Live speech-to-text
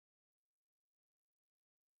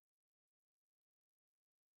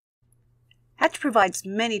Hatch provides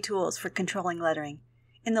many tools for controlling lettering.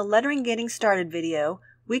 In the Lettering Getting Started video,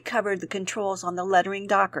 we covered the controls on the lettering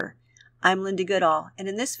docker. I'm Linda Goodall, and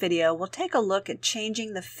in this video, we'll take a look at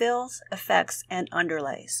changing the fills, effects, and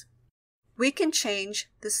underlays. We can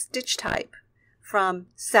change the stitch type from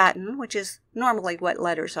satin, which is normally what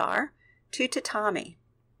letters are, to tatami.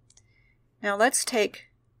 Now let's take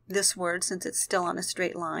this word, since it's still on a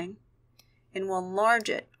straight line, and we'll enlarge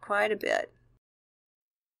it quite a bit.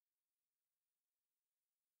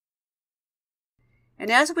 And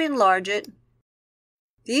as we enlarge it,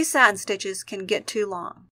 these satin stitches can get too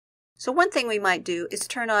long. So one thing we might do is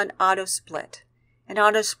turn on auto split. And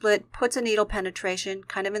auto split puts a needle penetration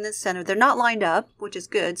kind of in the center. They're not lined up, which is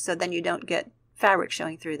good, so then you don't get fabric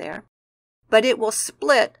showing through there. But it will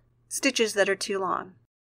split stitches that are too long.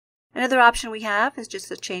 Another option we have is just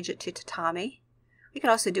to change it to tatami. We can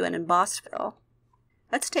also do an embossed fill.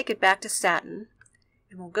 Let's take it back to satin,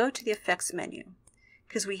 and we'll go to the effects menu,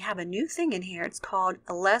 because we have a new thing in here. It's called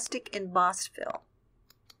Elastic Embossed Fill.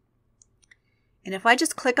 And if I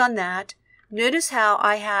just click on that, notice how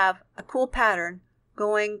I have a cool pattern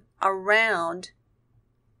going around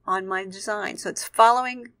on my design. So it's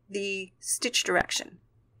following the stitch direction.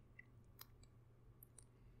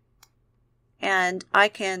 And I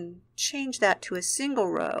can change that to a single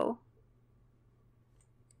row.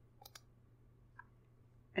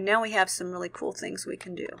 And now we have some really cool things we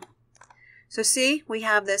can do. So see, we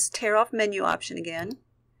have this tear off menu option again.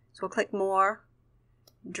 So we'll click more,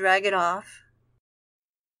 drag it off,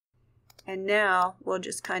 and now we'll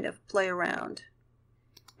just kind of play around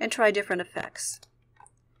and try different effects.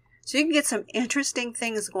 So you can get some interesting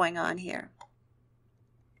things going on here.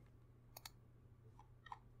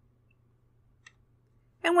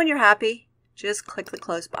 And when you're happy, just click the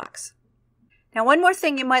close box. Now one more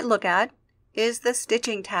thing you might look at is the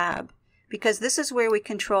stitching tab, because this is where we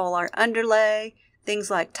control our underlay, things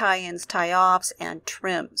like tie-ins, tie-offs, and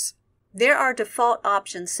trims. There are default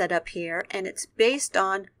options set up here, and it's based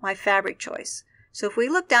on my fabric choice. So if we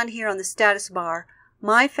look down here on the status bar,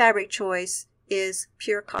 my fabric choice is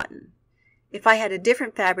pure cotton. If I had a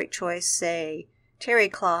different fabric choice, say terry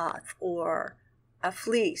cloth or a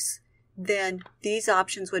fleece, then these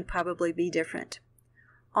options would probably be different.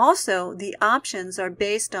 Also, the options are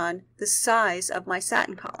based on the size of my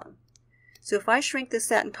satin column. So if I shrink the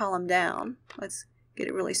satin column down, let's get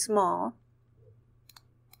it really small.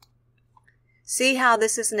 See how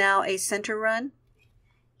this is now a center run?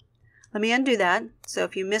 Let me undo that. So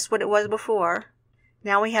if you missed what it was before,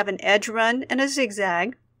 now we have an edge run and a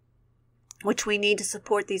zigzag, which we need to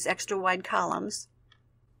support these extra wide columns.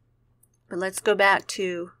 But let's go back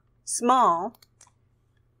to small.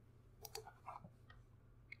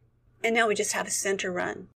 And now we just have a center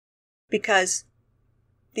run, because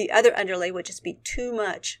the other underlay would just be too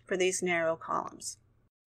much for these narrow columns.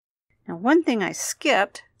 Now one thing I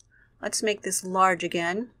skipped, let's make this large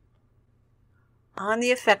again. On the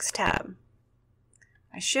effects tab,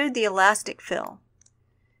 I showed the elastic fill.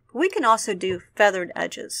 We can also do feathered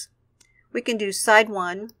edges. We can do side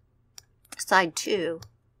 1, side 2,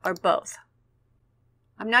 or both.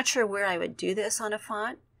 I'm not sure where I would do this on a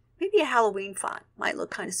font. Maybe a Halloween font might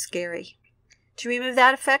look kind of scary. To remove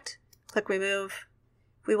that effect, click Remove.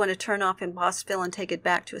 If we want to turn off Embossed Fill and take it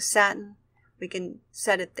back to a satin, we can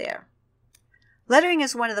set it there. Lettering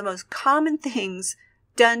is one of the most common things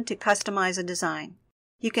done to customize a design.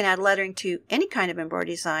 You can add lettering to any kind of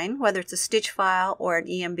embroidery design, whether it's a stitch file or an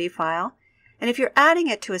EMB file. And if you're adding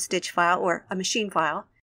it to a stitch file or a machine file,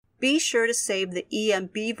 be sure to save the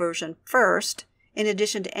EMB version first, in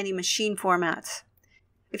addition to any machine formats.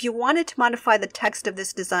 If you wanted to modify the text of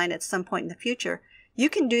this design at some point in the future, you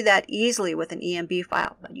can do that easily with an EMB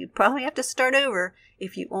file, but you'd probably have to start over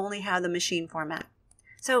if you only have the machine format.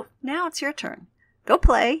 So now it's your turn. Go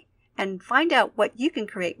play and find out what you can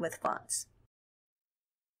create with fonts.